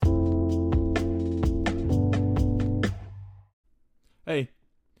Hey,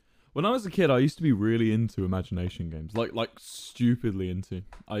 when I was a kid, I used to be really into imagination games, like stupidly into.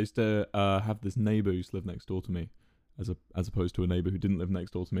 I used to have this neighbor who used to live next door to me, as opposed to a neighbor who didn't live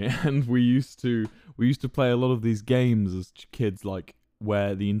next door to me, and we used to play a lot of these games as kids, like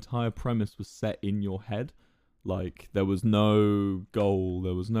where the entire premise was set in your head. Like there was no goal,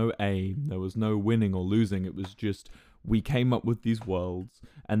 there was no aim, there was no winning or losing. It was just we came up with these worlds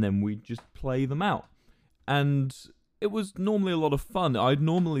and then we just play them out. And it was normally a lot of fun. I'd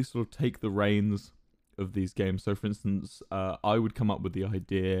normally sort of take the reins of these games. So, for instance, I would come up with the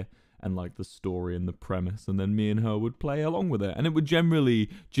idea and like the story and the premise, and then me and her would play along with it. And it would generally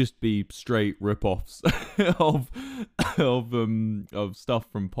just be straight rip-offs of of stuff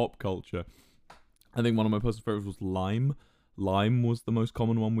from pop culture. I think one of my personal favorites was Lime. Lime was the most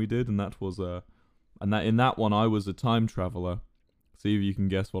common one we did, and that was in that one I was a time traveler. See if you can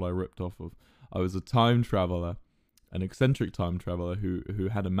guess what I ripped off of. I was a time traveler, an eccentric time traveler who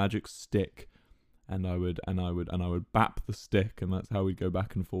had a magic stick, and I would bap the stick, and that's how we'd go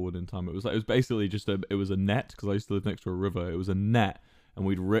back and forward in time. It was basically just it was a net, because I used to live next to a river. It was a net, and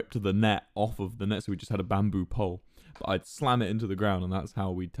we'd ripped the net off of the net, so we just had a bamboo pole. But I'd slam it into the ground, and that's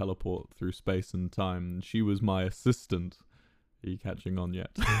how we'd teleport through space and time. And she was my assistant. Are you catching on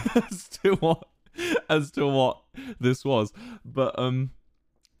yet? as to what this was? But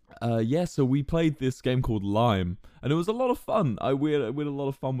yeah, so we played this game called Lime, and it was a lot of fun. We had a lot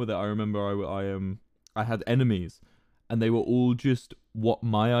of fun with it. I remember I had enemies, and they were all just what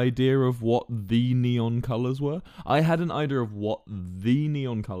my idea of what the neon colors were. I had an idea of what the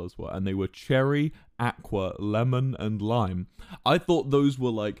neon colors were, and they were cherry, aqua, lemon, and lime. I thought those were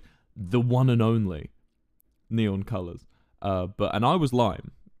like the one and only neon colors. And I was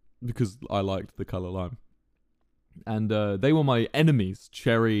lime because I liked the color lime. And they were my enemies.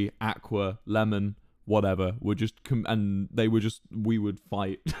 Cherry, aqua, lemon, whatever. We would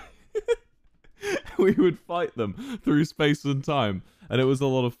fight. We would fight them through space and time, and it was a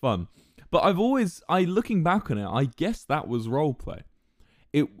lot of fun. But looking back on it, I guess that was roleplay.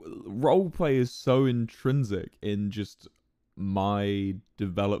 Roleplay is so intrinsic in just my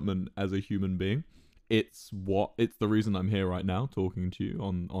development as a human being. It's the reason I'm here right now talking to you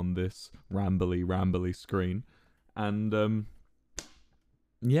on this rambly screen. And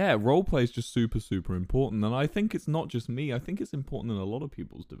yeah, roleplay is just super, super important. And I think it's not just me. I think it's important in a lot of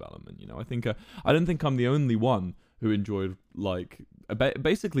people's development. You know, I don't think I'm the only one who enjoyed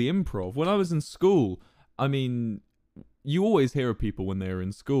basically improv. When I was in school, I mean, you always hear of people when they're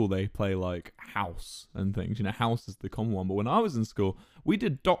in school, they play like House and things. You know, House is the common one. But when I was in school, we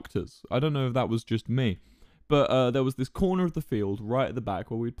did Doctors. I don't know if that was just me. But there was this corner of the field right at the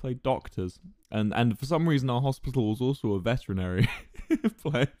back where we'd play Doctors. And for some reason, our hospital was also a veterinary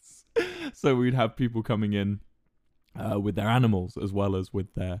place. So we'd have people coming in with their animals as well as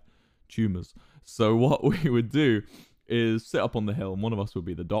with their tumours. So what we would do is sit up on the hill, and one of us would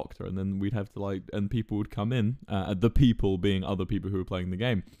be the doctor, and then we'd have to and people would come in, the people being other people who were playing the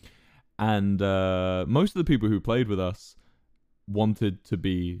game. And most of the people who played with us wanted to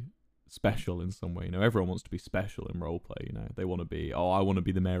be special in some way. You know, everyone wants to be special in roleplay. You know, they want to be, I want to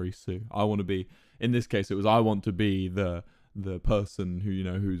be the Mary Sue. I want to be, in this case, it was I want to be the person who, you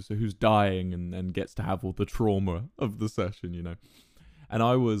know, who's dying and gets to have all the trauma of the session. You know, and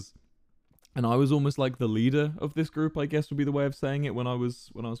I was almost like the leader of this group, I guess would be the way of saying it. When I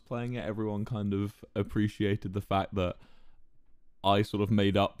was playing it, everyone kind of appreciated the fact that I sort of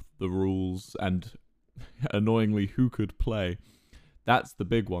made up the rules and annoyingly who could play. That's the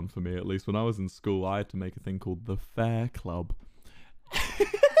big one for me, at least. When I was in school, I had to make a thing called the Fair Club.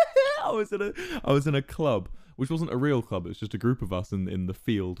 I was in a club, which wasn't a real club. It was just a group of us in the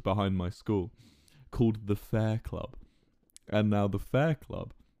field behind my school, called the Fair Club. And now the Fair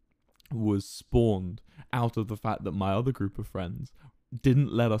Club was spawned out of the fact that my other group of friends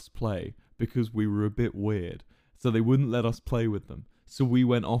didn't let us play because we were a bit weird. So they wouldn't let us play with them. So we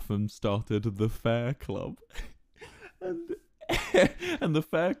went off and started the Fair Club. And the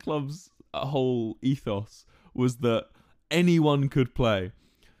Fair Club's whole ethos was that anyone could play.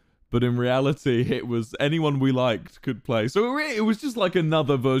 But in reality, it was anyone we liked could play. So it was just like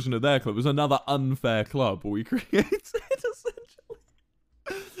another version of their club. It was another unfair club we created, essentially.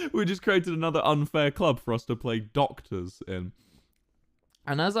 We just created another unfair club for us to play Doctors in.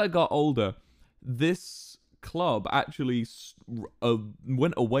 And as I got older, this club actually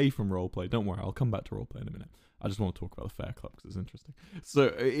went away from roleplay. Don't worry, I'll come back to roleplay in a minute. I just want to talk about the Fair Club because it's interesting. So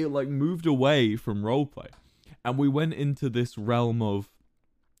it moved away from roleplay, and we went into this realm of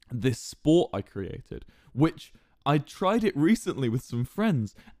this sport I created, which I tried it recently with some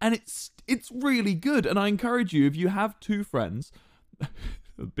friends, and it's really good. And I encourage you, if you have two friends,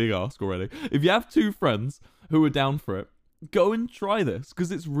 A big ask already. If you have 2 friends who are down for it, go and try this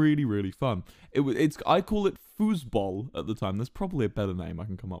because it's really, really fun. I call it foosball at the time. There's probably a better name I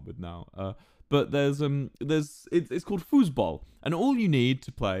can come up with now. But it's called foosball, and all you need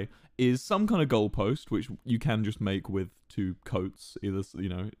to play is some kind of goalpost, which you can just make with 2 coats, either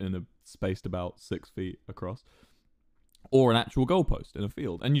in a spaced about 6 feet across, or an actual goalpost in a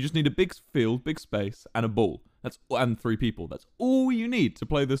field. And you just need a big field, big space, and a ball. And 3 people. That's all you need to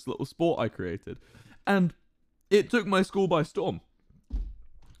play this little sport I created. And it took my school by storm.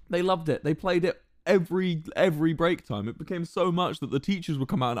 They loved it. They played it every break time. It became so much that the teachers would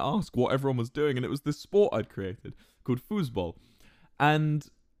come out and ask what everyone was doing, and it was this sport I'd created called foosball. And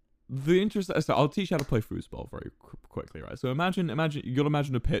the interest, so I'll teach you how to play foosball very quickly, right? So imagine you got to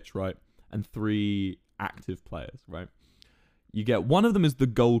imagine a pitch, right, and 3 active players, right? You get one of them is the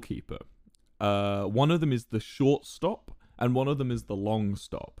goalkeeper, one of them is the shortstop, and one of them is the long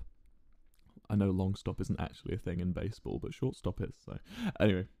stop. I know long stop isn't actually a thing in baseball, but shortstop is. So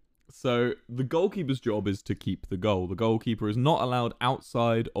anyway, so the goalkeeper's job is to keep the goal. The goalkeeper is not allowed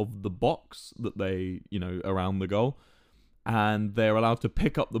outside of the box that they, around the goal, and they're allowed to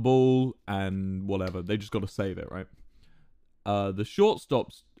pick up the ball and whatever. They just got to save it, right? The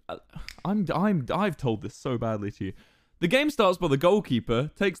shortstops. I've told this so badly to you. The game starts by the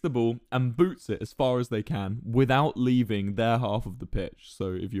goalkeeper takes the ball and boots it as far as they can without leaving their half of the pitch.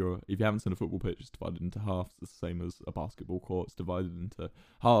 So if you haven't seen a football pitch, it's divided into halves. It's the same as a basketball court. It's divided into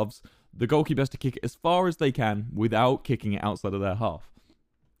halves. The goalkeeper has to kick it as far as they can without kicking it outside of their half.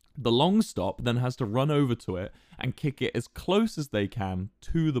 The long stop then has to run over to it and kick it as close as they can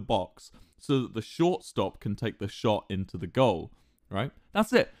to the box so that the shortstop can take the shot into the goal. Right?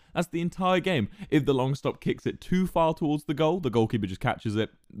 That's it. That's the entire game. If the long stop kicks it too far towards the goal, the goalkeeper just catches it.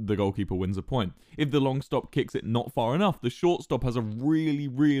 The goalkeeper wins a point. If the long stop kicks it not far enough, the shortstop has a really,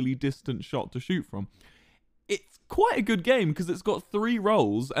 really distant shot to shoot from. It's quite a good game because it's got 3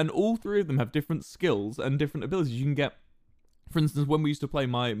 roles and all 3 of them have different skills and different abilities. You can get, for instance, when we used to play,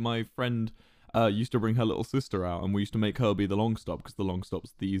 my friend used to bring her little sister out, and we used to make her be the long stop because the long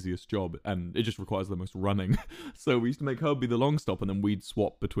stop's the easiest job and it just requires the most running. So we used to make her be the long stop, and then we'd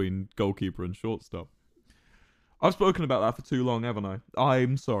swap between goalkeeper and shortstop. I've spoken about that for too long, haven't I?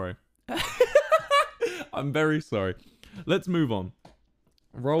 I'm sorry. I'm very sorry. Let's move on.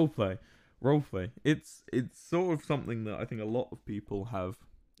 Roleplay. It's sort of something that I think a lot of people have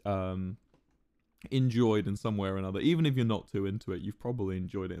enjoyed in some way or another. Even if you're not too into it, you've probably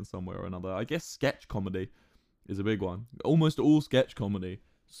enjoyed it in some way or another. I guess sketch comedy is a big one. Almost all sketch comedy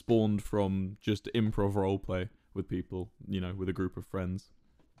spawned from just improv roleplay with people, with a group of friends.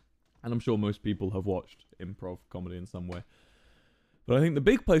 And I'm sure most people have watched improv comedy in some way. But I think the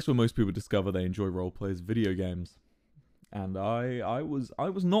big place where most people discover they enjoy roleplay is video games. And I was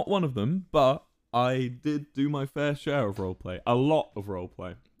not one of them, but I did do my fair share of roleplay. A lot of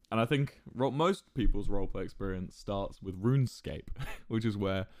roleplay. And I think most people's roleplay experience starts with RuneScape, which is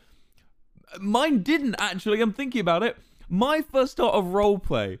where... Mine didn't, actually. I'm thinking about it. My first start of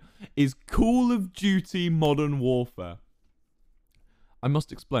roleplay is Call of Duty Modern Warfare. I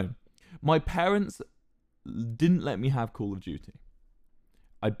must explain. My parents didn't let me have Call of Duty.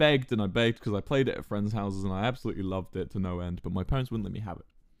 I begged and I begged because I played it at friends' houses and I absolutely loved it to no end, but my parents wouldn't let me have it.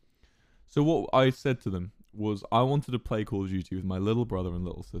 So what I said to them was I wanted to play Call of Duty with my little brother and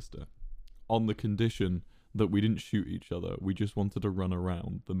little sister on the condition that we didn't shoot each other. We just wanted to run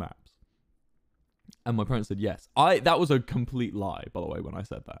around the maps. And my parents said yes. That was a complete lie, by the way, when I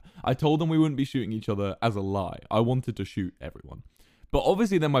said that. I told them we wouldn't be shooting each other as a lie. I wanted to shoot everyone. But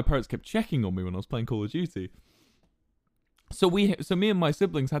obviously then my parents kept checking on me when I was playing Call of Duty. So me and my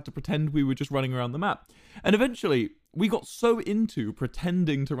siblings had to pretend we were just running around the map. And eventually, we got so into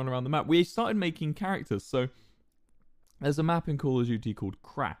pretending to run around the map, we started making characters. So there's a map in Call of Duty called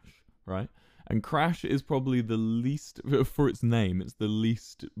Crash, right? And Crash is probably the least, for its name, it's the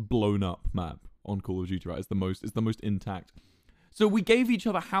least blown up map on Call of Duty, right? It's the most intact. So we gave each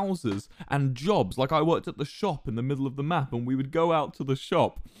other houses and jobs. Like I worked at the shop in the middle of the map, and we would go out to the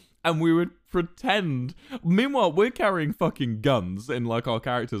shop and we would pretend. Meanwhile, we're carrying fucking guns in like our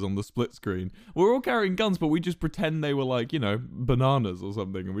characters on the split screen. We're all carrying guns, but we just pretend they were like, bananas or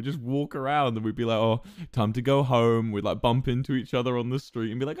something. And we just walk around and we'd be like, oh, time to go home. We'd like bump into each other on the street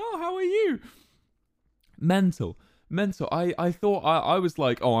and be like, oh, how are you? Mental. I thought I was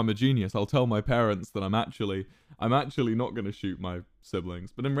like, oh, I'm a genius. I'll tell my parents that I'm actually not going to shoot my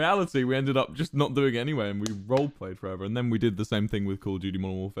siblings. But in reality, we ended up just not doing it anyway, and we role-played forever. And then we did the same thing with Call of Duty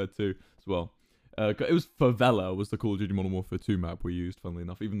Modern Warfare 2 as well. It was Favela was the Call of Duty Modern Warfare 2 map we used, funnily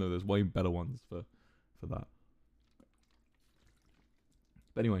enough, even though there's way better ones for that.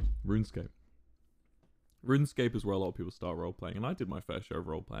 But anyway, RuneScape. RuneScape is where a lot of people start role-playing, and I did my fair share of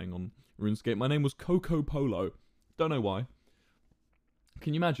role-playing on RuneScape. My name was Coco Polo. Don't know why.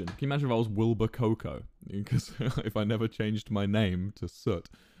 Can you imagine? Can you imagine if I was Wilbur Coco? Because if I never changed my name to Soot.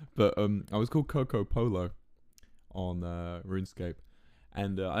 But I was called Coco Polo on RuneScape.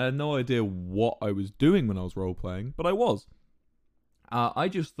 And I had no idea what I was doing when I was role-playing, but I was. I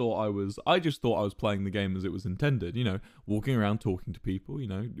just thought I was playing the game as it was intended, you know, walking around talking to people, you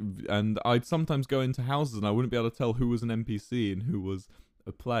know, and I'd sometimes go into houses and I wouldn't be able to tell who was an NPC and who was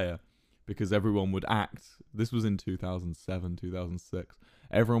a player because everyone would act. This was in 2007, 2006.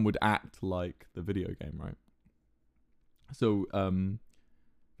 Everyone would act like the video game, right? So,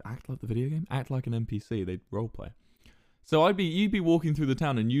 act like the video game? Act like an NPC. They'd roleplay. So you'd be walking through the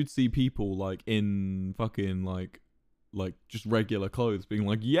town and you'd see people like in fucking like just regular clothes being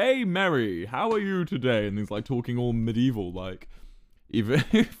like, "Yay, Mary, how are you today?" And he's like talking all medieval, like, even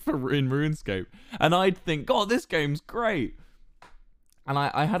for in RuneScape. And I'd think, "God, this game's great." And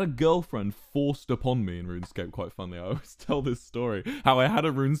I had a girlfriend forced upon me in RuneScape, quite funny. I always tell this story, how I had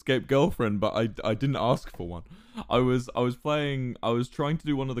a RuneScape girlfriend, but I didn't ask for one. I was trying to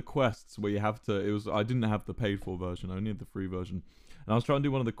do one of the quests where you have to, I didn't have the paid for version, I only had the free version. And I was trying to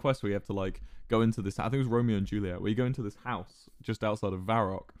do one of the quests where you have to like go into this, I think it was Romeo and Juliet, where you go into this house just outside of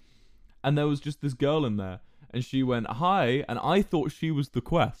Varrock. And there was just this girl in there, and she went, "Hi," and I thought she was the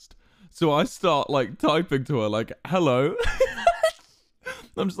quest. So I start like typing to her like, "Hello."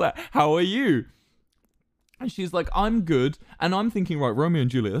 I'm just like, "How are you?" And she's like, "I'm good." And I'm thinking, right, Romeo and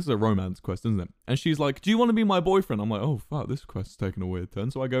Juliet, this is a romance quest, isn't it? And she's like, "Do you want to be my boyfriend?" I'm like, "Oh, fuck, this quest's taking a weird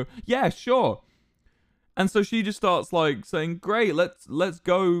turn." So I go, "Yeah, sure." And so she just starts like saying, "Great, let's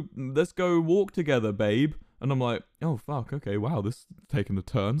go walk together, babe." And I'm like, "Oh, fuck, okay, wow, this is taking a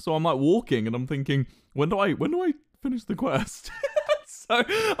turn." So I'm like walking and I'm thinking, when do I finish the quest? So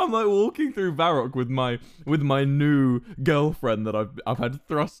I'm like walking through Varrock with my new girlfriend that I've had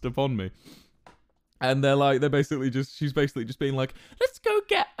thrust upon me. And she's basically just being like, "Let's go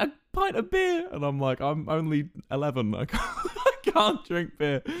get a pint of beer." And I'm like, "I'm only 11. I can't drink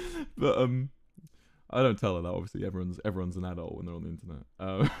beer." But I don't tell her that, obviously. Everyone's an adult when they're on the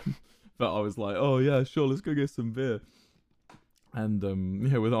internet. But I was like, "Oh yeah, sure, let's go get some beer." And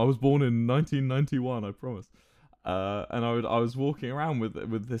yeah, I was born in 1991, I promise. And I was walking around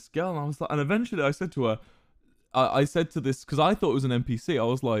with this girl, and I was like, and eventually I said to her, I said to this, because I thought it was an NPC. I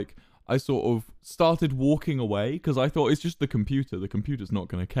was like, I sort of started walking away because I thought it's just the computer. The computer's not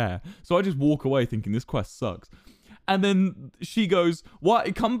going to care. So I just walk away thinking this quest sucks. And then she goes,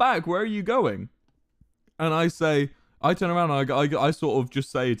 "What? Come back. Where are you going?" And I turn around and I sort of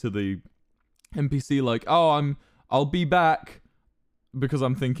just say to the NPC like, "Oh, I'll be back," because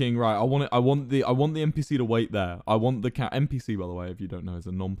I'm thinking, right, I want the NPC to wait there. I want the NPC, by the way, if you don't know, is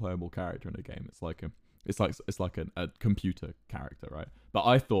a non-playable character in a game. It's like a computer character, right? But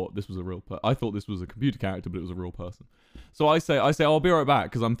I thought this was a computer character, but it was a real person. So I say, "I'll be right back,"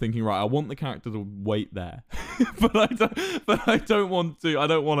 because I'm thinking, right, I want the character to wait there, but I don't want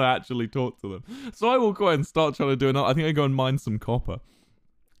to actually talk to them. So I walk away and start trying to do another. I think I go and mine some copper,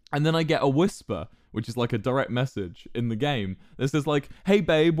 and then I get a whisper, which is like a direct message in the game that says like, "Hey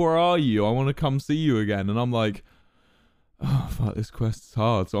babe, where are you? I want to come see you again." And I'm like, "Oh fuck, this quest's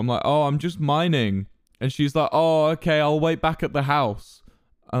hard." So I'm like, "Oh, I'm just mining." And she's like, "Oh, okay, I'll wait back at the house."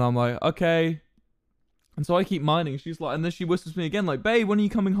 And I'm like, "Okay." And so I keep mining. She's like, and then she whispers to me again, like, "Babe, when are you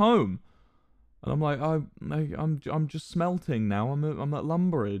coming home?" And I'm like, I'm just smelting now. I'm at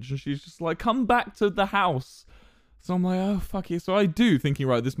Lumberidge." And she's just like, "Come back to the house." So I'm like, "Oh fuck it." So I do, thinking,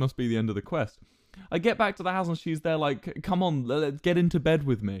 right, this must be the end of the quest. I get back to the house and she's there like, "Come on, let's get into bed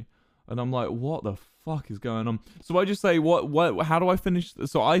with me." And I'm like, what the fuck is going on? So I just say, what, how do I finish?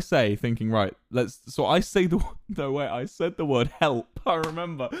 So I say, thinking, right, I say I said the word help. I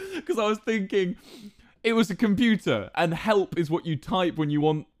remember, because I was thinking it was a computer and help is what you type when you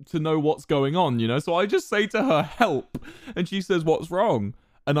want to know what's going on, you know? So I just say to her, "Help." And she says, "What's wrong?"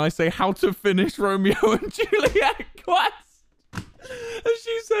 And I say, "How to finish Romeo and Juliet quest." And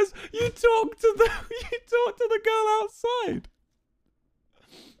she says, you talk to the girl outside."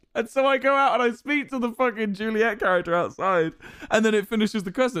 And so I go out and I speak to the fucking Juliet character outside. And then it finishes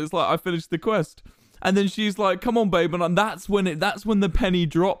the quest. It's like, I finished the quest. And then she's like, "Come on, babe." And that's when the penny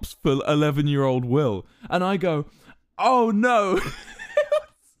drops for 11-year-old Will. And I go, "Oh no."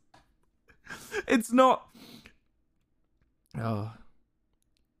 It's not. Oh.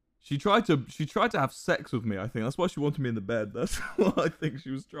 She tried to have sex with me, I think. That's why she wanted me in the bed. That's what I think she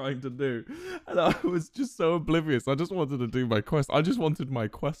was trying to do. And I was just so oblivious. I just wanted to do my quest. I just wanted my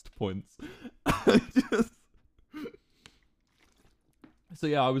quest points. So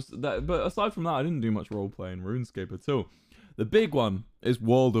yeah, I was that. But aside from that, I didn't do much roleplay in RuneScape at all. The big one is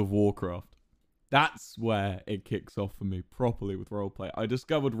World of Warcraft. That's where it kicks off for me properly with roleplay. I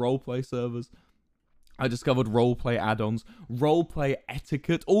discovered roleplay servers. I discovered roleplay add-ons, roleplay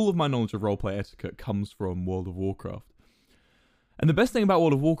etiquette. All of my knowledge of roleplay etiquette comes from World of Warcraft. And the best thing about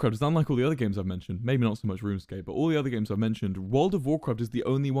World of Warcraft is, unlike all the other games I've mentioned, maybe not so much RuneScape, but all the other games I've mentioned, World of Warcraft is the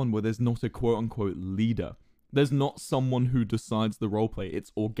only one where there's not a quote-unquote leader. There's not someone who decides the roleplay.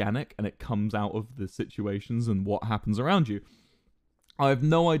 It's organic, and it comes out of the situations and what happens around you. I have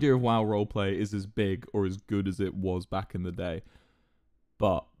no idea if WoW roleplay is as big or as good as it was back in the day.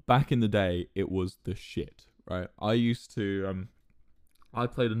 But back in the day, it was the shit, right? I used to... I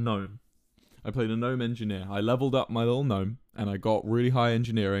played a gnome. I played a gnome engineer. I leveled up my little gnome, and I got really high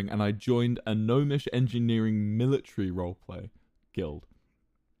engineering, and I joined a gnomish engineering military roleplay guild.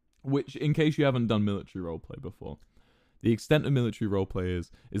 Which, in case you haven't done military roleplay before, the extent of military roleplay is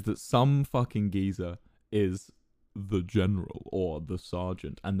that some fucking geezer is the general or the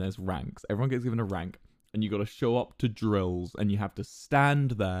sergeant, and there's ranks. Everyone gets given a rank, and you got to show up to drills, and you have to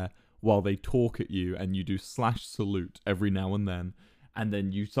stand there while they talk at you, and you do slash salute every now and then. And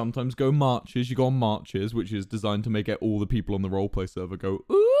then you sometimes go marches. You go on marches, which is designed to make it all the people on the roleplay server go,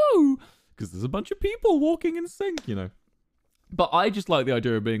 ooh, because there's a bunch of people walking in sync, you know. But I just like the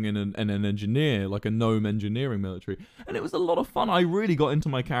idea of being in an engineer, like a gnome engineering military. And it was a lot of fun. I really got into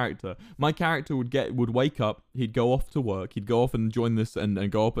my character. My character would wake up, he'd go off to work, he'd go off and join this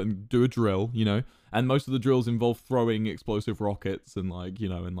and go up and do a drill, you know. And most of the drills involve throwing explosive rockets and like, you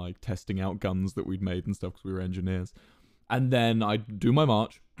know, and like testing out guns that we'd made and stuff because we were engineers. And then I'd do my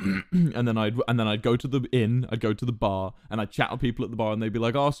march, and then I'd go to the inn, I'd go to the bar, and I'd chat with people at the bar, and they'd be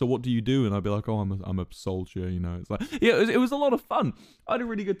like, "Oh, so what do you do?" And I'd be like, "Oh, I'm a soldier," you know. It's like, yeah, it was a lot of fun. I had a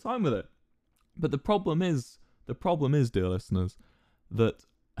really good time with it. But the problem is, dear listeners, that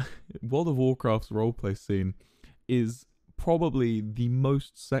World of Warcraft's roleplay scene is probably the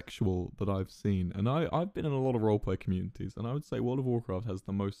most sexual that I've seen. And I've been in a lot of roleplay communities, and I would say World of Warcraft has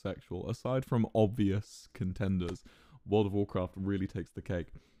the most sexual, aside from obvious contenders. World of Warcraft really takes the cake.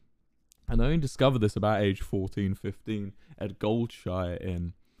 And I only discovered this about age 14, 15 at Goldshire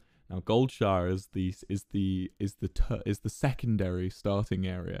Inn. Now Goldshire is the secondary starting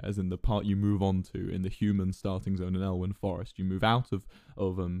area, as in the part you move on to in the human starting zone in Elwyn Forest. You move out of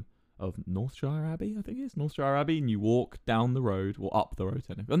Northshire Abbey, I think it is Northshire Abbey, and you walk down the road, or up the road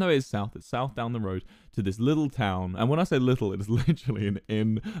technically. Oh no, it is south. It's south down the road to this little town. And when I say little, it is literally an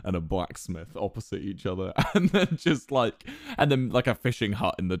inn and a blacksmith opposite each other, and then like a fishing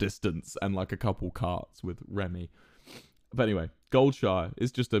hut in the distance, and like a couple carts with Remy. But anyway, Goldshire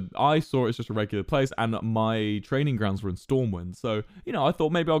is I saw it's just a regular place, and my training grounds were in Stormwind, so you know I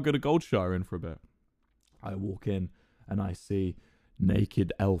thought maybe I'll go to Goldshire Inn for a bit. I walk in and I see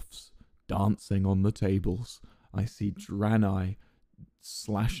naked elves dancing on the tables. I see Draenei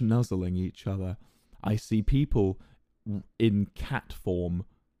slash nuzzling each other. I see people in cat form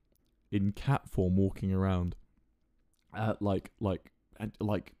walking around, like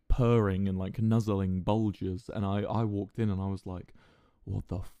purring and like nuzzling bulges. And I walked in and I was like, what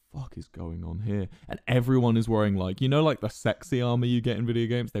the fuck is going on here? And everyone is wearing like, you know, like the sexy armor you get in video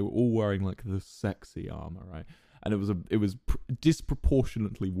games. They were all wearing like the sexy armor, right? And it was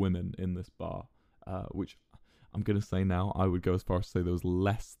disproportionately women in this bar, which I'm going to say now, I would go as far as to say there was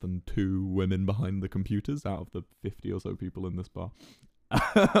less than 2 women behind the computers out of the 50 or so people in this bar.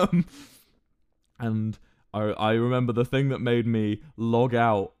 And I remember the thing that made me log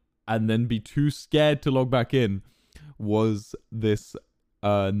out and then be too scared to log back in was this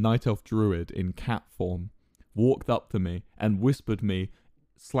night elf druid in cat form walked up to me and whispered me,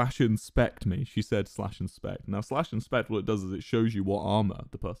 /inspect me. She said /inspect. Now /inspect, what it does is it shows you what armor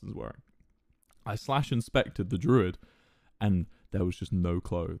the person's wearing. I /inspected the druid, and there was just no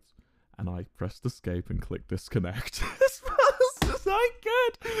clothes. And I pressed escape and clicked disconnect as fast as I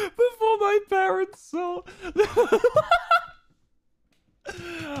could before my parents saw.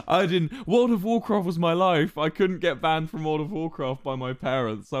 I didn't. World of Warcraft was my life. I couldn't get banned from World of Warcraft by my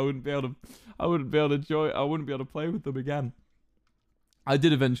parents. I wouldn't be able to play with them again. I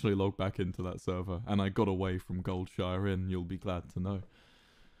did eventually log back into that server, and I got away from Goldshire Inn, you'll be glad to know.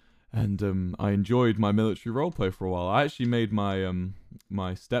 And I enjoyed my military roleplay for a while. I actually made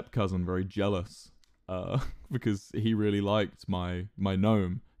my step-cousin very jealous, because he really liked my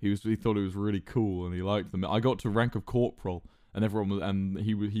gnome. He thought it was really cool, and he liked them. I got to rank of corporal, and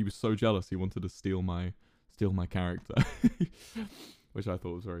he was so jealous he wanted to steal my character, which I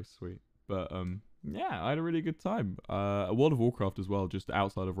thought was very sweet. But Yeah, I had a really good time. World of Warcraft as well, just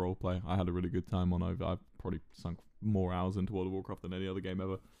outside of roleplay. I had a really good time on. I've probably sunk more hours into World of Warcraft than any other game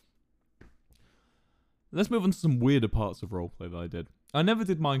ever. Let's move on to some weirder parts of roleplay that I did. I never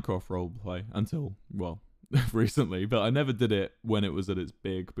did Minecraft roleplay until, well, recently, but I never did it when it was at its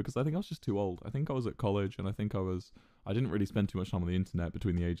big because I think I was just too old. I think I was at college and I think I didn't really spend too much time on the internet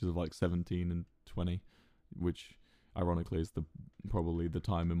between the ages of like 17 and 20, which ironically is probably the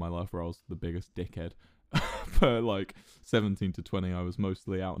time in my life where I was the biggest dickhead. But like 17 to 20, I was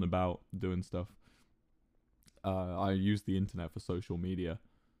mostly out and about doing stuff. I used the internet for social media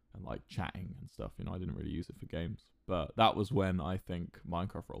and like chatting and stuff. I didn't really use it for games. But that was when I think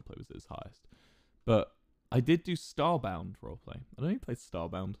Minecraft roleplay was at its highest. But I did do Starbound roleplay. I don't even play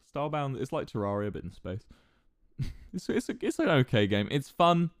Starbound. Starbound is like Terraria, but in space. It's an okay game. It's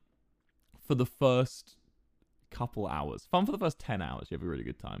fun for the first couple hours. Fun for the first 10 hours. You have a really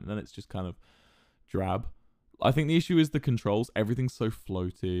good time. And then it's just kind of drab. I think the issue is the controls. Everything's so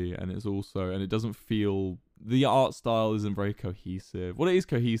floaty, and it doesn't feel, the art style isn't very cohesive. Well, it is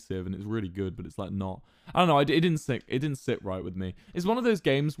cohesive and it's really good, but it's like not. I don't know. It didn't sit right with me. It's one of those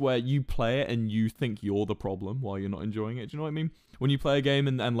games where you play it and you think you're the problem while you're not enjoying it. Do you know what I mean? When you play a game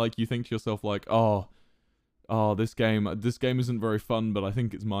and like you think to yourself like, oh, this game isn't very fun, but I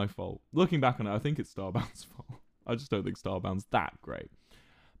think it's my fault. Looking back on it, I think it's Starbound's fault. I just don't think Starbound's that great.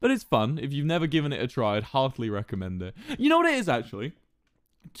 But it's fun. If you've never given it a try, I'd heartily recommend it. You know what it is, actually?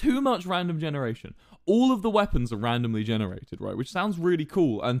 Too much random generation. All of the weapons are randomly generated, right? Which sounds really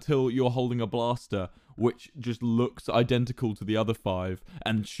cool until you're holding a blaster, which just looks identical to the other 5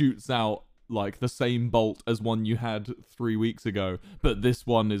 and shoots out like the same bolt as one you had 3 weeks ago, but this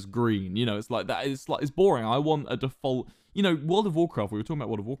one is green. It's like that. It's boring. I want a default. World of Warcraft, we were talking about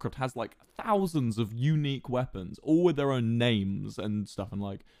World of Warcraft, has like thousands of unique weapons, all with their own names and stuff. And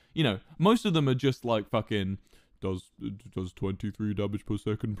like, most of them are just like fucking does 23 damage per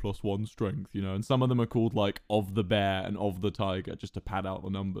second plus 1 strength, and some of them are called like of the bear and of the tiger just to pad out the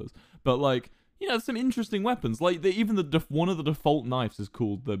numbers. But like, some interesting weapons. Like even one of the default knives is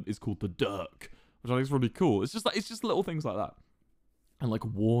called the Dirk, which I think is really cool. It's just little things like that. And like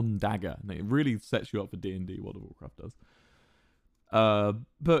Worn Dagger, and it really sets you up for D&D. World of Warcraft does.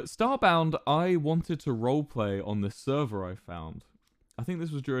 But Starbound, I wanted to roleplay on this server I found. I think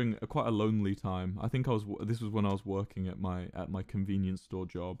this was during quite a lonely time. I think this was when I was working at my convenience store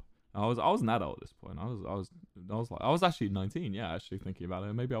job. I was an adult at this point. I was actually 19. Yeah, actually thinking about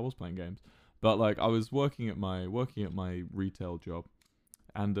it, maybe I was playing games. But like I was working at my retail job,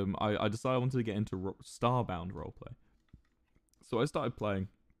 and I decided I wanted to get into Starbound roleplay. So I started playing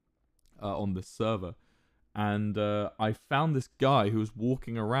on this server, and I found this guy who was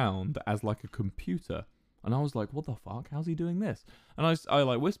walking around as like a computer, and I was like, "What the fuck? How's he doing this?" And I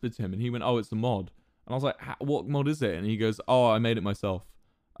like whispered to him, and he went, "Oh, it's a mod." And I was like, "What mod is it?" And he goes, "Oh, I made it myself."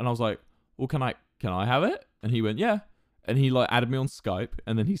 And I was like, "Well, can I have it?" And he went, "Yeah." And he like added me on Skype,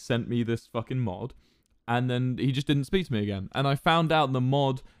 and then he sent me this fucking mod, and then he just didn't speak to me again. And I found out the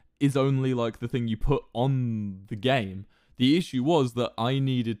mod is only like the thing you put on the game. The issue was that I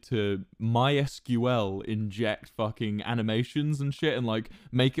needed to MySQL inject fucking animations and shit and like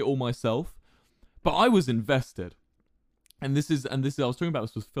make it all myself. But I was invested. And this is I was talking about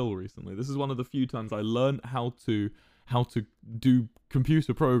this with Phil recently. This is one of the few times I learned how to do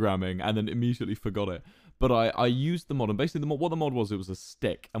computer programming and then immediately forgot it. But I used the mod, and basically what the mod was, it was a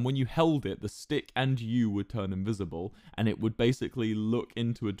stick, and when you held it, the stick and you would turn invisible, and it would basically look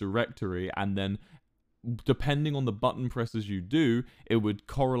into a directory, and then depending on the button presses you do, it would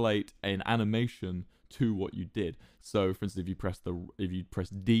correlate an animation to what you did. So for instance, if you press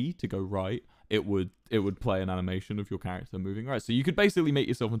D to go right, it would play an animation of your character moving right. So you could basically make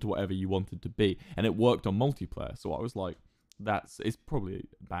yourself into whatever you wanted to be, and it worked on multiplayer. So I was like, it's probably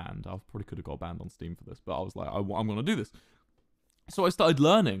banned. I probably could have got banned on Steam for this, but I was like, I'm going to do this. So I started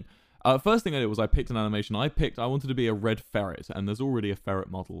learning. First thing I did was I picked an animation. I wanted to be a red ferret, and there's already a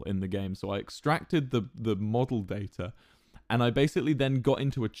ferret model in the game. So I extracted the model data, and I basically then got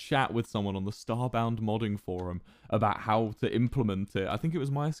into a chat with someone on the Starbound modding forum about how to implement it. I think it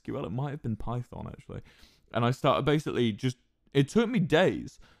was MySQL. It might have been Python, actually. And I started basically it took me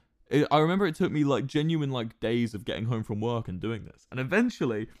days. I remember it took me like genuine like days of getting home from work and doing this. And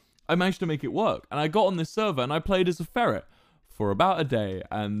eventually I managed to make it work. And I got on this server and I played as a ferret for about a day,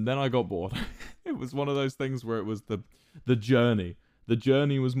 and then I got bored. It was one of those things where it was the journey. The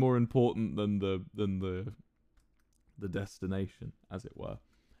journey was more important than the destination, as it were.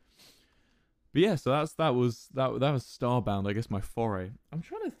 But yeah, so that was Starbound, I guess, my foray. I'm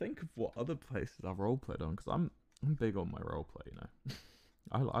trying to think of what other places I've roleplayed on, because I'm big on my roleplay, you know.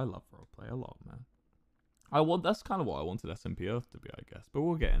 I love roleplay a lot, man. That's kind of what I wanted SMP Earth to be, I guess. But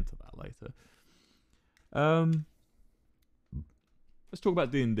we'll get into that later. Let's talk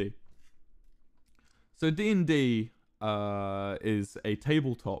about D&D. So D&D is a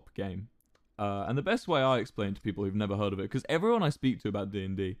tabletop game. And the best way I explain to people who've never heard of it, because everyone I speak to about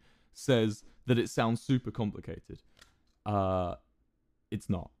D&D says that it sounds super complicated. It's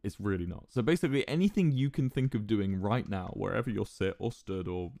not. It's really not. So basically, anything you can think of doing right now, wherever you're sit or stood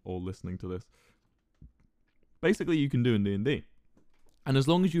or listening to this, basically you can do in D&D. And as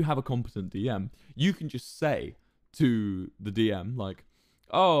long as you have a competent DM, you can just say to the DM, like,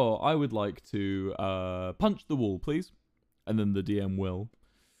 oh, I would like to punch the wall, please. And then the DM will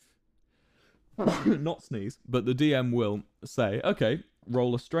not sneeze, but the DM will say, okay,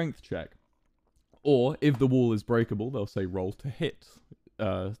 roll a strength check. Or if the wall is breakable, they'll say roll to hit.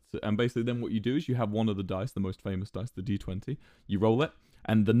 And basically then what you do is you have one of the dice, the most famous dice, the D20. You roll it,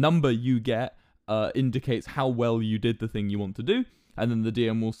 and the number you get indicates how well you did the thing you want to do. And then the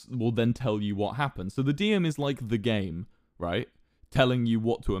DM will then tell you what happens. So the DM is like the game, right? Telling you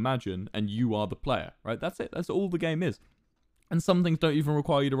what to imagine, and you are the player, right? That's it. That's all the game is. And some things don't even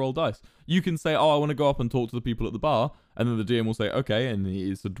require you to roll dice. You can say, oh, I want to go up and talk to the people at the bar. And then the DM will say, okay, and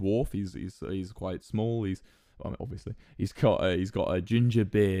he's a dwarf. He's quite small. Obviously, he's got a ginger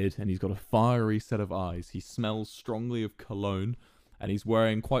beard, and he's got a fiery set of eyes. He smells strongly of cologne, and he's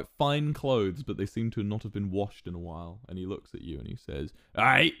wearing quite fine clothes, but they seem to not have been washed in a while. And he looks at you and he says,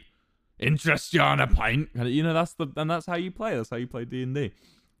 "Hey, interest you on a pint?" And you know that's how you play. That's how you play D&D.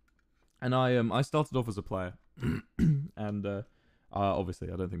 And I started off as a player, and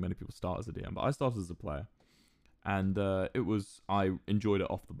obviously I don't think many people start as a DM, but I started as a player, and I enjoyed it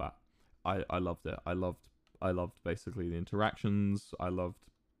off the bat. I loved it. I loved basically the interactions. I loved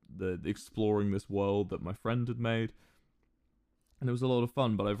the exploring this world that my friend had made. And it was a lot of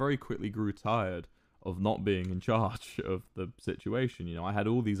fun, but I very quickly grew tired of not being in charge of the situation. You know, I had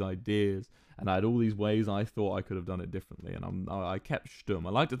all these ideas, and I had all these ways I thought I could have done it differently, and I kept stum.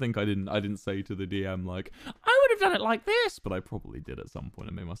 I like to think I didn't say to the DM, like, I would have done it like this, but I probably did at some point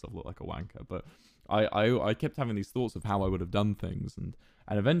and made myself look like a wanker. But I kept having these thoughts of how I would have done things, and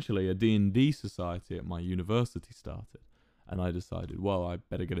eventually a D&D society at my university started, and I decided, well, I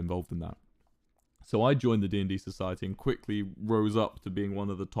better get involved in that. So I joined the D&D society and quickly rose up to being one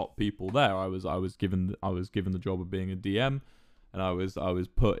of the top people there. I was given the job of being a DM, and I was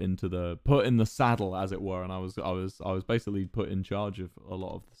put in the saddle, as it were, and I was basically put in charge of a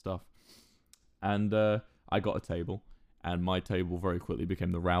lot of the stuff. And I got a table, and my table very quickly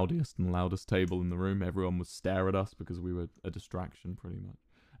became the rowdiest and loudest table in the room. Everyone would stare at us because we were a distraction, pretty much.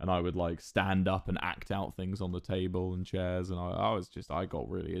 And I would like stand up and act out things on the table and chairs, and I got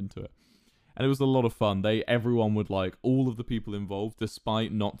really into it. And it was a lot of fun. Everyone would like, all of the people involved,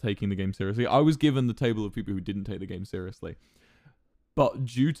 despite not taking the game seriously. I was given the table of people who didn't take the game seriously. But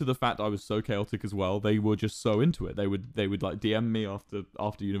due to the fact I was so chaotic as well, they were just so into it. They would like DM me after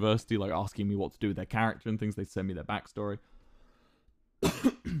university, like asking me what to do with their character and things. They'd send me their backstory.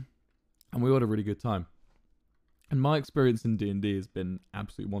 And we all had a really good time. And my experience in D&D has been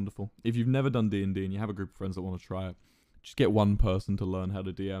absolutely wonderful. If you've never done D&D and you have a group of friends that want to try it, just get one person to learn how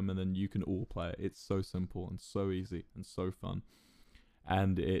to DM, and then you can all play it. It's so simple and so easy and so fun.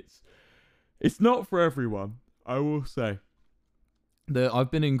 And it's not for everyone, I will say.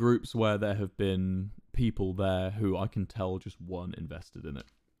 I've been in groups where there have been people there who I can tell just weren't invested in it.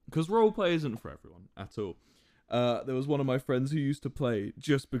 Because roleplay isn't for everyone at all. There was one of my friends who used to play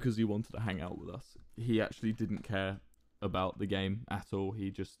just because he wanted to hang out with us. He actually didn't care about the game at all.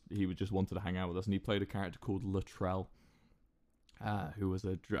 He would just wanted to hang out with us, and he played a character called Latrell. Who was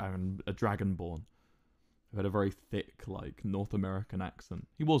a dragonborn, who had a very thick, like, North American accent.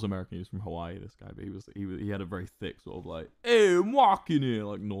 He was American, he was from Hawaii, this guy, but he had a very thick sort of like, hey, I'm walking here,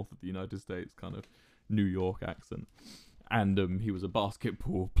 like north of the United States kind of New York accent. And he was a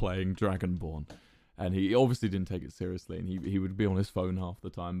basketball playing dragonborn, and he obviously didn't take it seriously, and he would be on his phone half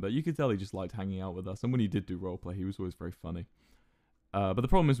the time, but you could tell he just liked hanging out with us. And when he did do roleplay, he was always very funny. But the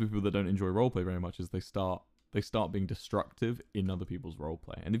problem is with people that don't enjoy roleplay very much is they start being destructive in other people's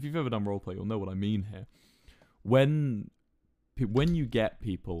roleplay. And if you've ever done roleplay, you'll know what I mean here. When you get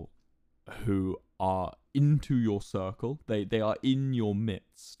people who are into your circle, they are in your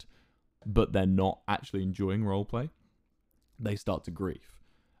midst, but they're not actually enjoying roleplay, they start to grief.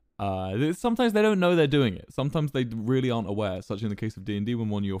 Sometimes they don't know they're doing it. Sometimes they really aren't aware, such in the case of D&D, when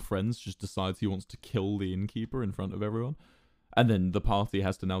one of your friends just decides he wants to kill the innkeeper in front of everyone. And then the party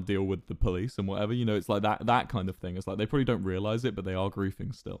has to now deal with the police and whatever. You know, it's like that kind of thing. It's like they probably don't realize it, but they are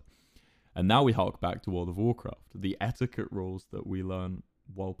griefing still. And now we hark back to World of Warcraft. The etiquette rules that we learn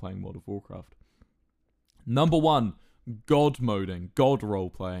while playing World of Warcraft. Number one, God moding, God role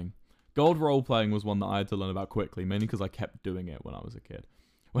playing. God role playing was one that I had to learn about quickly, mainly because I kept doing it when I was a kid.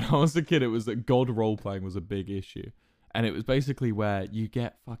 When I was a kid, it was that God role playing was a big issue. And it was basically where you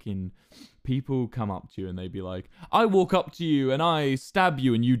get fucking people come up to you and they'd be like, I walk up to you and I stab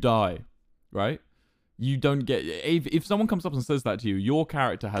you and you die, right? You don't get, if someone comes up and says that to you, your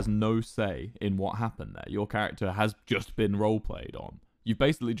character has no say in what happened there. Your character has just been role played on. You've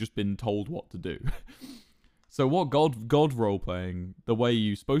basically just been told what to do. So what God role playing, the way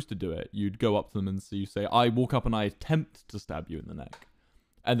you're supposed to do it, you'd go up to them and so you say, I walk up and I attempt to stab you in the neck.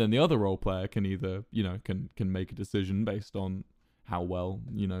 And then the other role player can either, you know, can make a decision based on how well,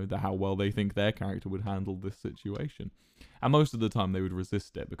 you know, how well they think their character would handle this situation. And most of the time they would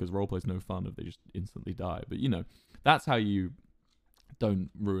resist it because roleplay's no fun if they just instantly die. But, you know, that's how you don't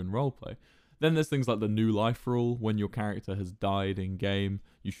ruin roleplay. Then there's things like the new life rule. When your character has died in game,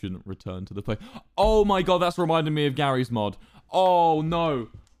 you shouldn't return to the play. Oh my god, that's reminding me of Gary's mod. Oh no.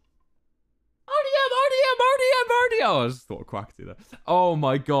 RDM. Oh, I just thought of Quackity there. Oh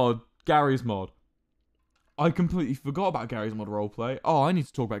my god, Gary's mod. I completely forgot about Gary's mod roleplay. Oh, I need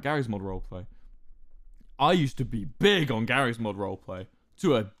to talk about Gary's mod roleplay. I used to be big on Gary's mod roleplay.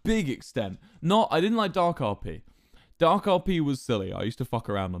 To a big extent. I didn't like Dark RP. Dark RP was silly. I used to fuck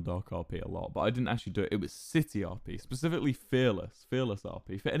around on Dark RP a lot, but I didn't actually do it. It was City RP, specifically Fearless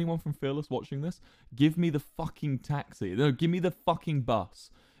RP. For anyone from Fearless watching this, give me the fucking taxi. No, give me the fucking bus.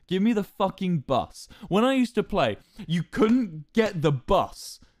 Give me the fucking bus. When I used to play, you couldn't get the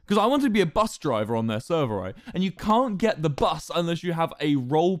bus. Because I wanted to be a bus driver on their server, right? And you can't get the bus unless you have a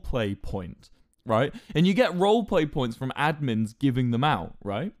roleplay point, right? And you get roleplay points from admins giving them out,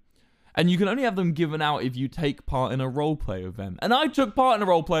 right? And you can only have them given out if you take part in a roleplay event. And I took part in a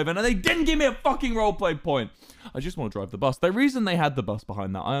roleplay event and they didn't give me a fucking roleplay point. I just want to drive the bus. The reason they had the bus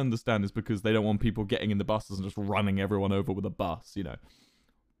behind that, I understand, is because they don't want people getting in the buses and just running everyone over with a bus, you know.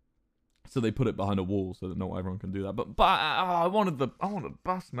 So they put it behind a wall so that not everyone can do that. But I wanted the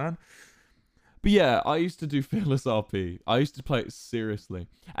bus, man. But yeah, I used to do Fearless RP. I used to play it seriously.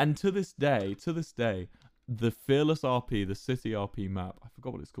 And to this day, the Fearless RP, the City RP map, I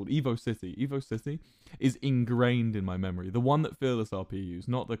forgot what it's called, Evo City is ingrained in my memory. The one that Fearless RP used,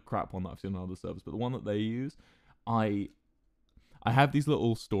 not the crap one that I've seen on other servers, but the one that they use, I have these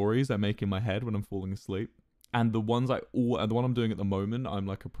little stories I make in my head when I'm falling asleep. And the one I'm doing at the moment, I'm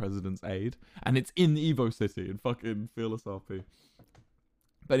like a president's aide, and it's in Evo City in fucking Fearless RP.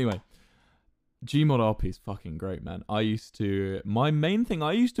 But anyway, Gmod RP is fucking great, man. My main thing,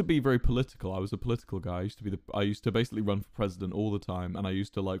 I used to be very political. I was a political guy. I used to basically run for president all the time, and I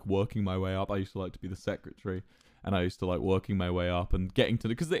used to like working my way up. I used to like to be the secretary, and I used to like working my way up and getting to,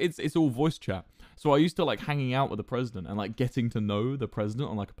 because it's all voice chat. So I used to like hanging out with the president and like getting to know the president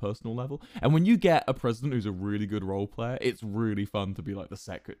on like a personal level. And when you get a president who's a really good role player, it's really fun to be like the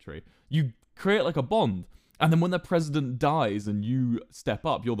secretary. You create like a bond. And then when the president dies and you step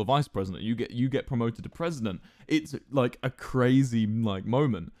up, you're the vice president. You get promoted to president. It's like a crazy like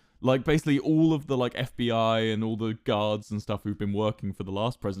moment. Like basically all of the like FBI and all the guards and stuff who've been working for the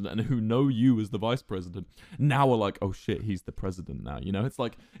last president and who know you as the vice president now are like, oh shit, he's the president now. You know, it's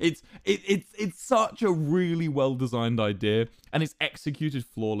like it's such a really well designed idea and it's executed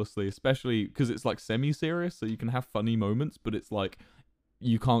flawlessly, especially because it's like semi-serious, so you can have funny moments, but it's like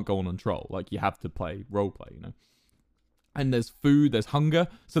you can't go on troll. Like you have to play roleplay, you know. And there's food, there's hunger,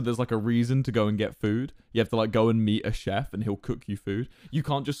 so there's like a reason to go and get food. You have to like go and meet a chef and he'll cook you food. You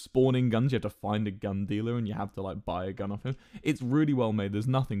can't just spawn in guns, you have to find a gun dealer and you have to like buy a gun off him. It's really well made, there's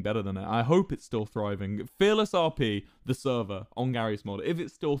nothing better than it. I hope it's still thriving. Fearless RP, the server on Gary's mod, if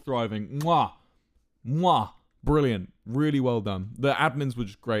it's still thriving, mwah, brilliant, really well done. The admins were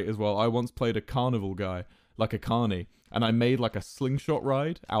just great as well. I once played a carnival guy, like a carny, and I made like a slingshot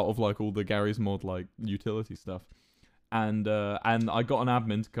ride out of like all the Gary's mod like utility stuff. And I got an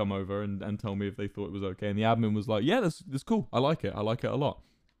admin to come over and tell me if they thought it was okay. And the admin was like, yeah, that's cool. I like it. I like it a lot.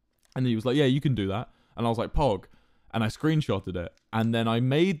 And he was like, yeah, you can do that. And I was like, Pog. And I screenshotted it. And then I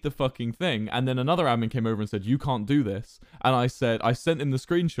made the fucking thing. And then another admin came over and said, you can't do this. And I sent him the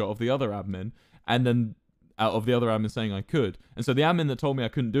screenshot of the other admin. And then out of the other admin saying I could. And so the admin that told me I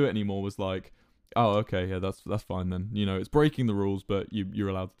couldn't do it anymore was like, oh, okay, yeah, that's fine then. You know, it's breaking the rules, but you're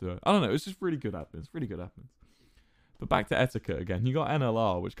allowed to do it. I don't know. It's just really good admins. Really good admins. But back to etiquette again. You got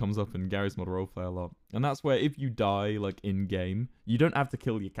NLR, which comes up in Gary's mod roleplay a lot. And that's where if you die, like, in-game, you don't have to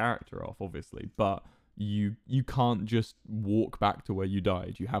kill your character off, obviously. But you can't just walk back to where you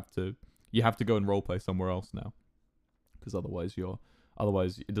died. You have to go and roleplay somewhere else now. Because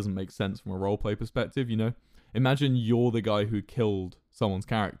otherwise it doesn't make sense from a roleplay perspective, you know? Imagine you're the guy who killed someone's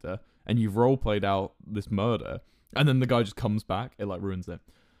character, and you've role played out this murder, and then the guy just comes back, it like ruins it.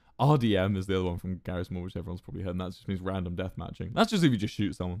 RDM is the other one from Garry's Mod, which everyone's probably heard, and that just means random death matching. That's just if you just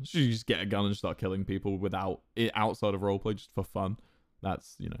shoot someone. You just get a gun and start killing people without it outside of roleplay, just for fun.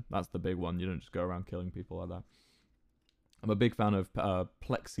 That's, you know, that's the big one. You don't just go around killing people like that. I'm a big fan of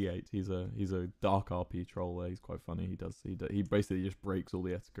Plexiate. He's a dark RP troller. He's quite funny. He basically just breaks all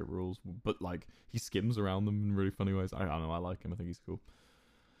the etiquette rules, but like he skims around them in really funny ways. I don't know. I like him. I think he's cool.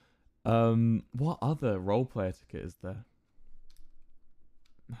 What other roleplay etiquette is there?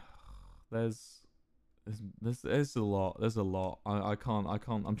 There's a lot. There's a lot. I can't.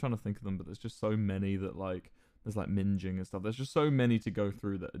 I'm trying to think of them, but there's just so many that like there's like minging and stuff. There's just so many to go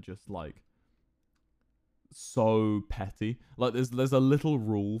through that are just like so petty. Like there's a little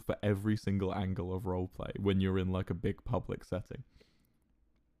rule for every single angle of roleplay when you're in like a big public setting.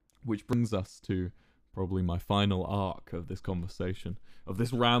 Which brings us to probably my final arc of this conversation, of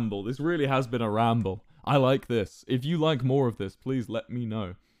this ramble. This really has been a ramble. I like this. If you like more of this, please let me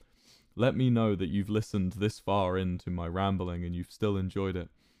know. Let me know that you've listened this far into my rambling and you've still enjoyed it.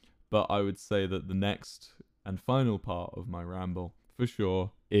 But I would say that the next and final part of my ramble, for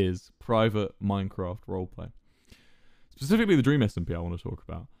sure, is private Minecraft roleplay. Specifically the Dream SMP I want to talk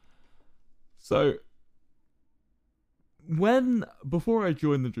about. So, before I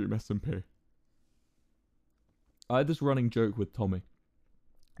joined the Dream SMP, I had this running joke with Tommy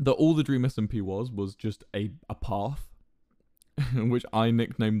that all the Dream SMP was just a path, which I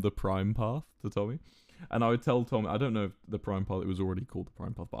nicknamed the Prime Path to Tommy. And I would tell Tommy, I don't know if the Prime Path, it was already called the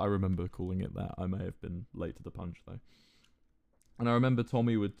Prime Path, but I remember calling it that. I may have been late to the punch though. And I remember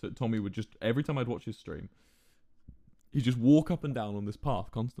Tommy would just, every time I'd watch his stream, he'd just walk up and down on this path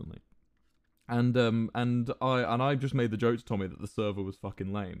constantly. And I just made the joke to Tommy that the server was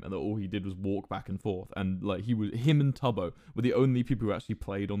fucking lame and that all he did was walk back and forth. And like him and Tubbo were the only people who actually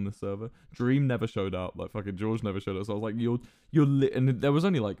played on the server. Dream never showed up. Like fucking George never showed up. So I was like, you're lit. And there was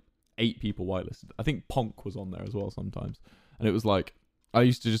only like 8 people whitelisted. I think Ponk was on there as well sometimes. And it was like, I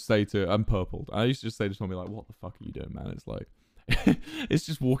used to just say to, I'm purpled. I used to just say to Tommy like, what the fuck are you doing, man? It's like, it's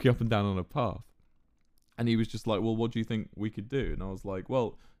just walking up and down on a path. And he was just like, well, what do you think we could do? And I was like,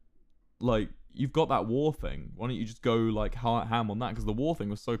 well, like, you've got that war thing. Why don't you just go like ham on that? Because the war thing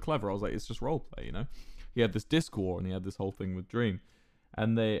was so clever. I was like, it's just roleplay, you know? He had this disc war and he had this whole thing with Dream.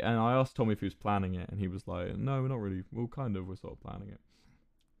 And I asked Tommy if he was planning it, and he was like, no, we're not really. Well, kind of, we're sort of planning it.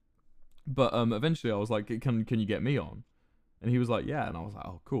 But eventually I was like, can you get me on? And he was like, yeah. And I was like,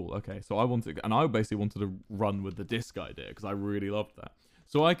 oh, cool, okay. So I basically wanted to run with the disc idea because I really loved that.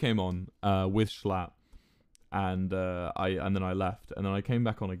 So I came on with Schlatt, and then I left, and then I came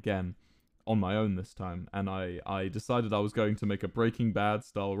back on again on my own this time, and I decided I was going to make a Breaking Bad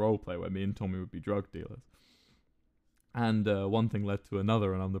style roleplay where me and Tommy would be drug dealers. And one thing led to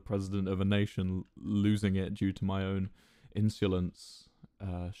another, and I'm the president of a nation losing it due to my own insolence,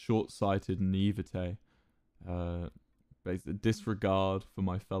 short-sighted naivete, disregard for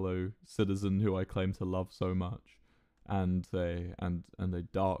my fellow citizen who I claim to love so much, and a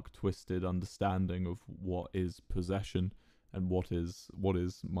dark, twisted understanding of what is possession and what is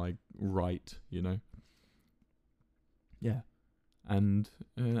my right, you know. Yeah. And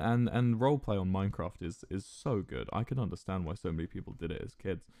roleplay on Minecraft is so good. I can understand why so many people did it as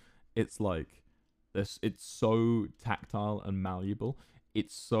kids. It's like this. It's so tactile and malleable.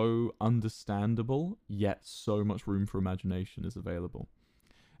 It's so understandable, yet so much room for imagination is available.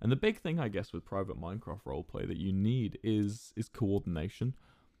 And the big thing, I guess, with private Minecraft roleplay that you need is coordination.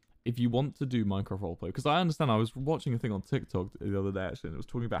 If you want to do Minecraft roleplay, because I understand, I was watching a thing on TikTok the other day actually, and it was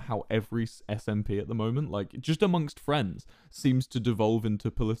talking about how every SMP at the moment, like just amongst friends, seems to devolve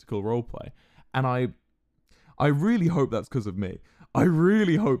into political roleplay. And I really hope that's because of me. I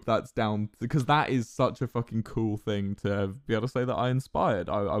really hope that's down, because that is such a fucking cool thing to be able to say that I inspired.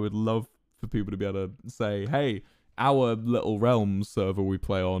 I would love for people to be able to say, hey, our little Realms server we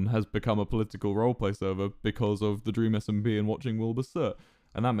play on has become a political roleplay server because of the Dream SMP and watching Wilbur Sir.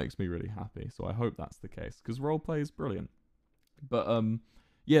 And that makes me really happy. So I hope that's the case, because roleplay is brilliant. But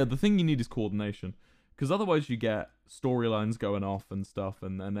yeah, the thing you need is coordination, because otherwise you get storylines going off and stuff,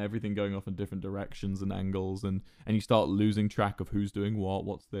 and everything going off in different directions and angles, and you start losing track of who's doing what,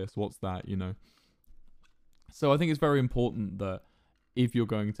 what's this, what's that, you know. So I think it's very important that if you're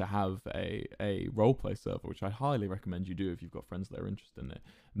going to have a roleplay server, which I highly recommend you do if you've got friends that are interested in it,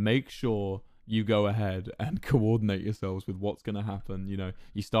 make sure you go ahead and coordinate yourselves with what's going to happen. You know,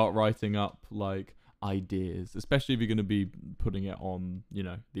 you start writing up like ideas, especially if you're going to be putting it on, you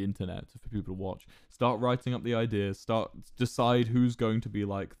know, the internet for people to watch. Start writing up the ideas, decide who's going to be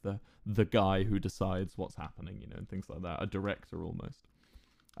like the guy who decides what's happening, you know, and things like that, a director almost.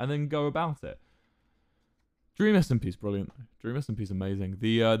 and then go about it. Dream SMP is brilliant. Dream SMP is amazing.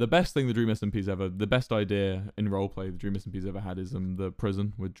 The best thing the Dream SMP's ever, the best idea in roleplay the Dream SMP's ever had is the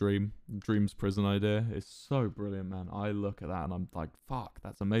prison with Dream's prison idea is so brilliant, man. I look at that and I'm like, fuck,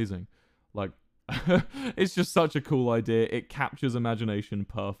 that's amazing. Like, it's just such a cool idea. It captures imagination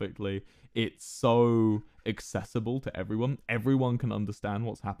perfectly. It's so accessible to everyone. Everyone can understand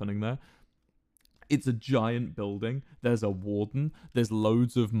what's happening there. It's a giant building. There's a warden. There's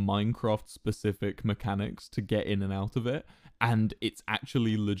loads of Minecraft-specific mechanics to get in and out of it. And it's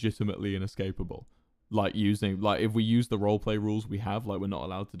actually legitimately inescapable. Like, if we use the roleplay rules we have, like, we're not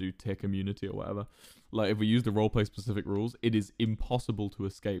allowed to do tick immunity or whatever. Like, if we use the roleplay-specific rules, it is impossible to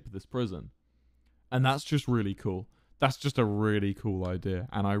escape this prison. And that's just really cool. That's just a really cool idea.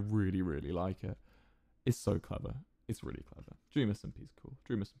 And I really, really like it. It's so clever. It's really clever. Dream SMP is cool.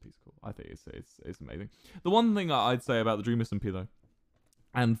 Dream SMP is cool. I think it's amazing. The one thing I'd say about the Dream SMP though,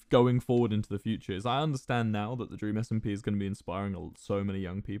 and going forward into the future, is I understand now that the Dream SMP is going to be inspiring so many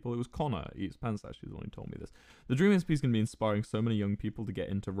young people. It was Connor Eats Pants actually the one who told me this. The Dream SMP is going to be inspiring so many young people to get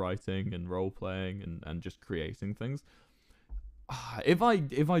into writing and role playing and just creating things. If I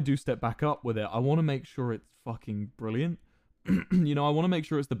do step back up with it, I want to make sure it's fucking brilliant. You know, I want to make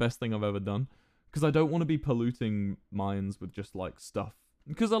sure it's the best thing I've ever done. Because I don't want to be polluting minds with just, like, stuff.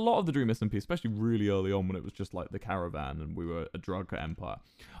 Because a lot of the Dream SMP, especially really early on when it was just, like, the caravan and we were a drug empire,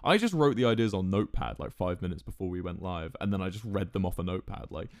 I just wrote the ideas on Notepad, like, 5 minutes before we went live. And then I just read them off a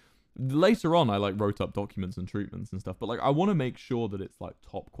Notepad. Like, later on, I, like, wrote up documents and treatments and stuff. But, like, I want to make sure that it's, like,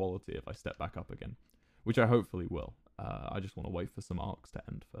 top quality if I step back up again. Which I hopefully will. I just want to wait for some arcs to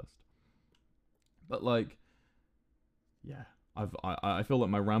end first. But, like, yeah. I feel like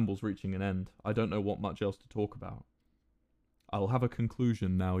my ramble's reaching an end. I don't know what much else to talk about. I'll have a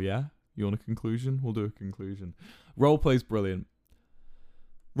conclusion now, yeah? You want a conclusion? We'll do a conclusion. Roleplay's brilliant.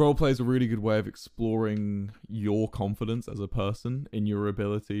 Roleplay's a really good way of exploring your confidence as a person in your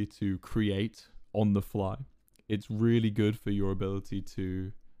ability to create on the fly. It's really good for your ability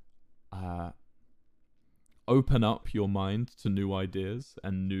to open up your mind to new ideas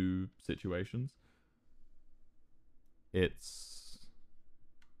and new situations. It's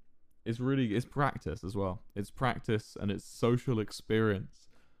practice as well. It's practice and it's social experience,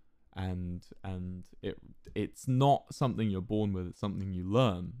 and it's not something you're born with. It's something you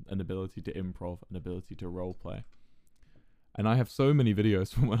learn. An ability to improv, an ability to role play. And I have so many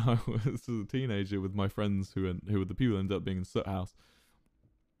videos from when I was a teenager with my friends who were the people who ended up being in Soot House.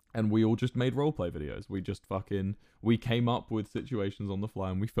 And we all just made roleplay videos. We came up with situations on the fly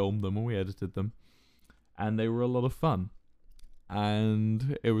and we filmed them and we edited them. And they were a lot of fun.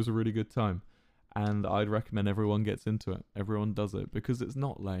 And it was a really good time. And I'd recommend everyone gets into it. Everyone does it because it's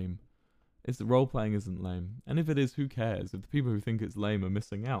not lame. Role-playing isn't lame. And if it is, who cares? If the people who think it's lame are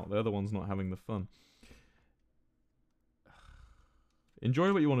missing out, they're the ones not having the fun.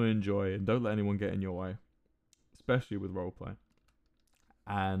 Enjoy what you want to enjoy and don't let anyone get in your way. Especially with roleplay.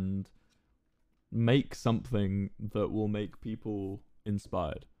 And make something that will make people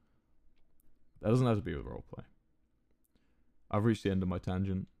inspired. That doesn't have to be with roleplay. I've reached the end of my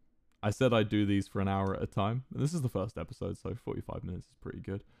tangent. I said I'd do these for an hour at a time. And this is the first episode, so 45 minutes is pretty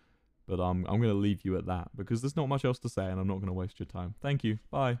good. But I'm going to leave you at that because there's not much else to say and I'm not going to waste your time. Thank you.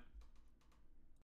 Bye.